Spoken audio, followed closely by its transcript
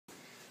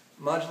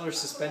modular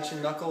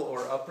suspension knuckle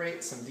or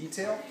upright, some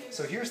detail.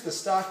 So here's the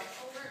stock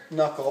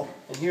knuckle,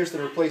 and here's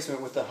the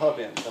replacement with the hub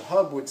in. The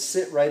hub would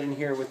sit right in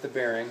here with the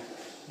bearing.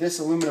 This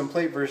aluminum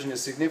plate version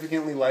is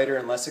significantly lighter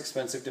and less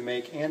expensive to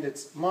make, and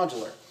it's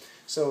modular.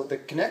 So the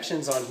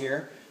connections on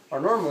here are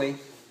normally,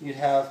 you'd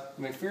have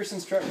a McPherson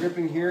strut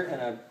gripping here and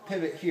a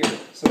pivot here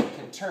so it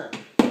can turn,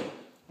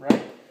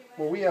 right?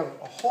 Well, we have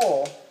a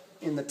hole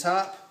in the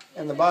top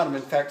and the bottom,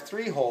 in fact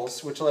 3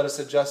 holes, which let us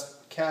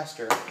adjust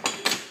caster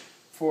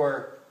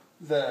for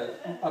the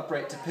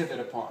upright to pivot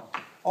upon.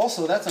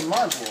 Also, that's a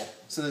module,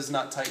 so this is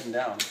not tightened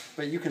down.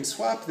 But you can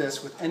swap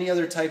this with any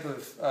other type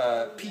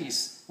of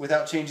piece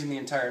without changing the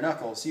entire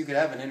knuckle. So you could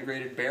have an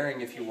integrated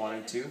bearing if you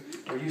wanted to,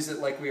 or use it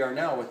like we are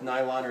now with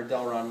nylon or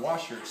Delron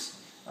washers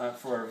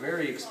for a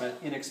very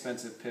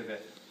inexpensive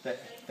pivot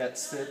that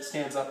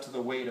stands up to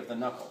the weight of the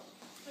knuckle.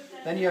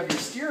 Then you have your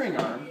steering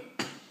arm,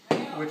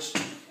 which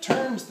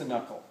turns the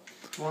knuckle.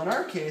 Well, in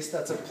our case,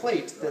 that's a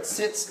plate that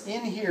sits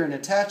in here and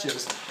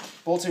attaches,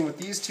 bolting with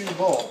these 2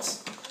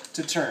 bolts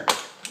to turn.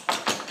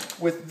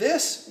 With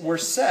this, we're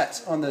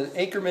set on the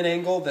anchorman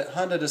angle that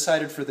Honda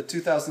decided for the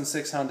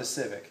 2006 Honda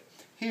Civic.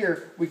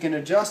 Here, we can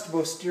adjust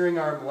both steering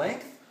arm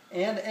length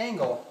and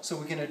angle, so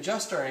we can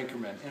adjust our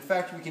anchorman. In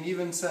fact, we can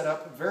even set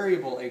up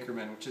variable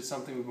anchorman, which is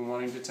something we've been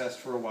wanting to test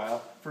for a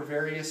while, for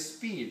various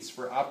speeds,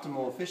 for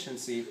optimal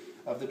efficiency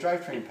of the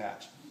drivetrain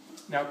patch.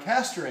 Now,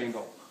 caster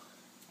angle.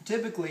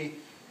 Typically,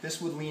 this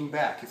would lean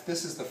back if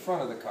this is the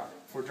front of the car,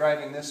 if we're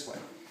driving this way.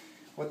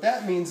 What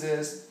that means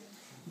is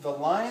the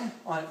line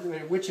on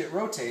which it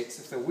rotates,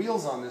 if the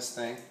wheel's on this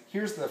thing,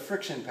 here's the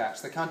friction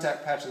patch, the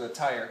contact patch of the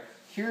tire.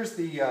 Here's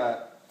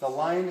the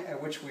line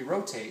at which we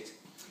rotate.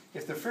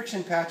 If the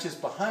friction patch is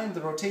behind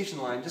the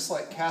rotation line, just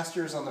like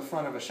casters on the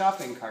front of a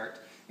shopping cart,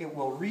 it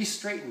will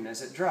re-straighten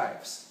as it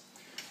drives.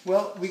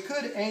 Well, we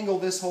could angle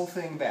this whole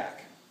thing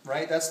back,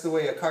 right? That's the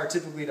way a car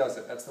typically does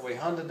it. That's the way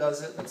Honda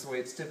does it. That's the way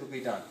it's typically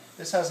done.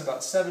 This has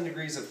about 7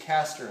 degrees of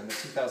caster in the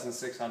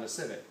 2006 Honda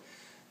Civic.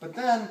 But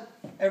then,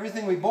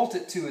 everything we bolt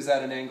it to is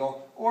at an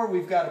angle, or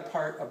we've got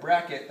a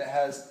bracket that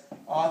has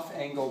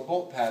off-angle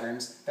bolt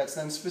patterns that's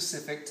then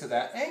specific to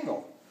that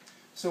angle.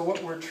 So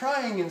what we're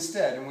trying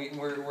instead, and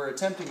we're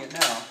attempting it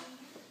now,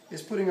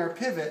 is putting our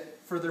pivot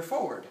further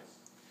forward.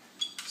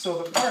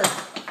 So the part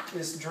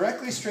is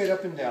directly straight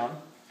up and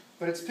down,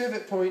 but its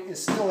pivot point is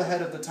still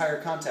ahead of the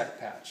tire contact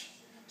patch.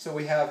 So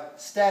we have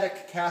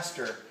static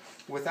caster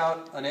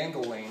without an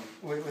angle lane,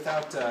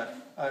 without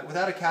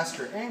a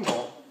caster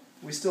angle.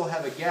 We still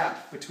have a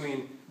gap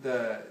between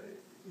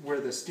where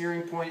the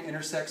steering point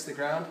intersects the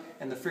ground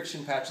and the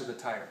friction patch of the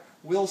tire.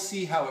 We'll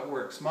see how it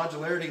works.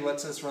 Modularity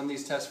lets us run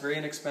these tests very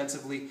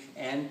inexpensively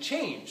and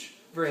change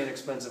very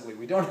inexpensively.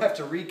 We don't have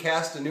to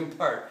recast a new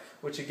part,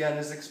 which again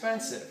is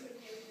expensive.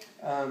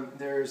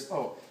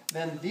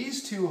 Then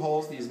these 2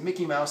 holes, these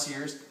Mickey Mouse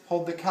ears,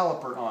 hold the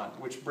caliper on,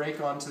 which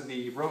break onto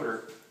the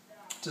rotor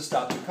to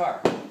stop the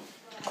car.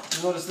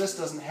 You notice this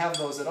doesn't have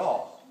those at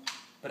all,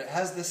 but it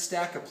has this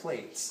stack of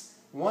plates.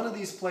 One of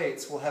these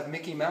plates will have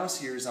Mickey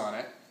Mouse ears on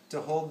it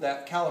to hold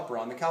that caliper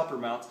on, the caliper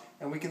mount,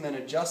 and we can then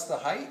adjust the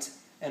height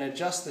and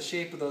adjust the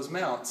shape of those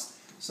mounts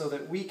so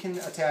that we can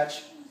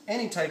attach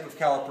any type of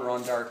caliper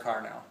onto our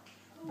car now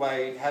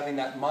by having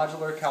that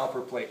modular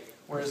caliper plate,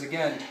 whereas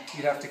again,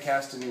 you'd have to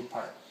cast a new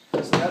part.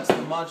 So that's the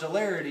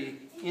modularity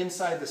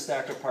inside the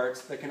stack of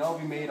parts that can all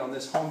be made on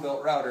this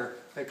home-built router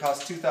that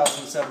costs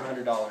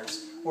 $2,700,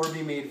 or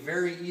be made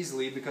very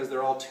easily because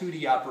they're all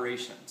 2D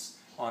operations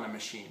on a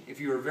machine. If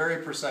you were very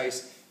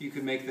precise, you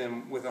could make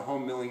them with a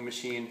home milling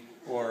machine,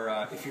 or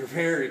if you're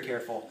very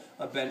careful,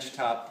 a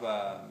benchtop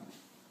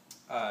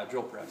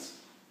drill press.